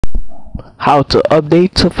How to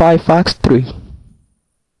update to Firefox 3.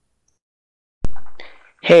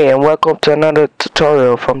 Hey, and welcome to another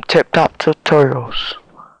tutorial from Tip Top Tutorials.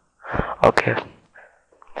 Okay,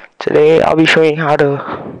 today I'll be showing you how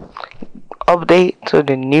to update to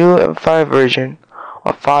the new and 5 version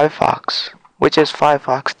of Firefox, which is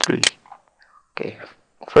Firefox 3. Okay,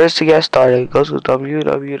 first to get started, go to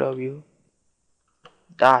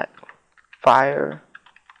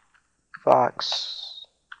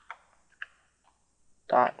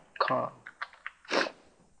www.firefox.com.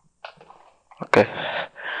 Okay,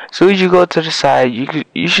 as soon as you go to the side,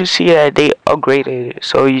 you should see that they upgraded it.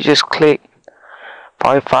 So you just click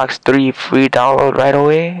Firefox 3 free download right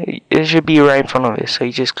away. It should be right in front of it. So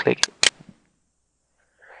you just click it.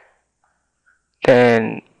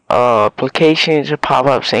 Then application should pop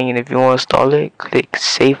up saying if you want to install it, click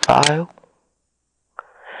save file.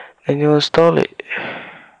 Then you install it.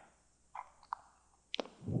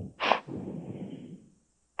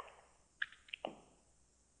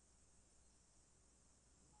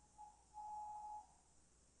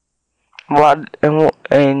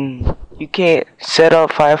 And you can't set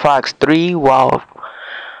up Firefox 3 while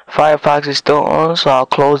Firefox is still on, so I'll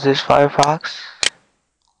close this Firefox.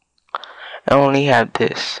 I only have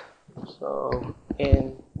this. So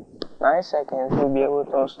in 9 seconds we'll be able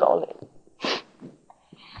to install it.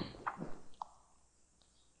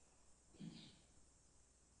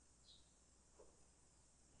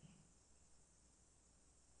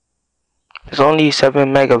 It's only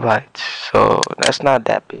 7 megabytes, so that's not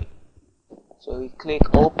that big. So you click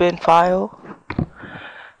open file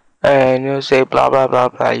and you'll say blah blah blah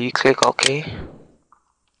blah. You click OK.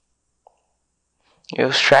 You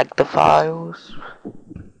extract the files.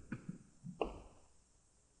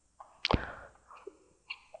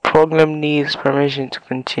 Program needs permission to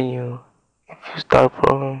continue. If you start a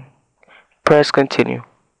program, press continue.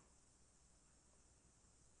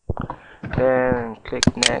 Then click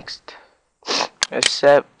next.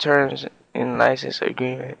 Accept terms in license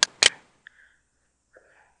agreement.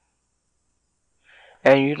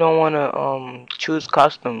 And you don't want to choose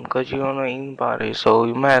custom because you don't know anything about it, so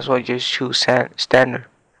you might as well just choose standard.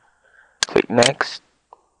 Click next.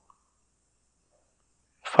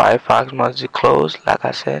 Firefox must be closed, like I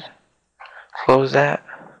said. Close that.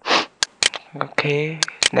 Okay,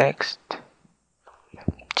 next.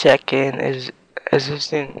 Check in is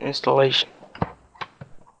existing installation.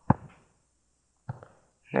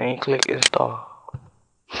 Then you click install.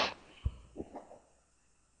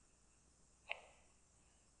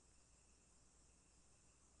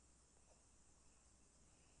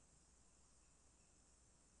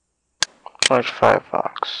 Launch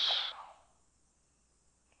Firefox.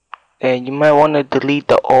 And you might want to delete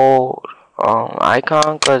the old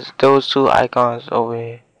icon because those two icons over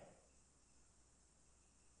here.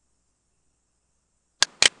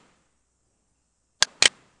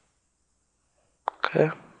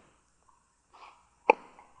 Okay.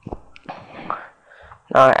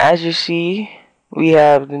 Now as you see, we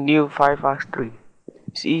have the new Firefox 3.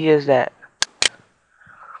 It's easy as that.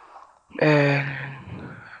 And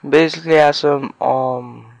basically has some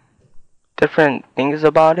different things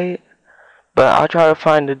about it, but I'll try to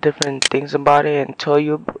find the different things about it and tell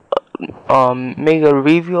you make a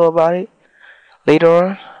review about it later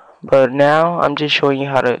on. But now I'm just showing you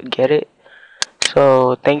how to get it.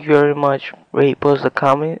 So thank you very much. Rate, post a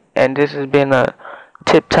comment, and this has been a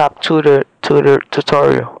Tip Top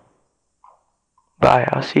tutorial. Bye.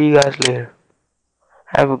 I'll see you guys later.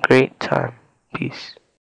 Have a great time. Peace.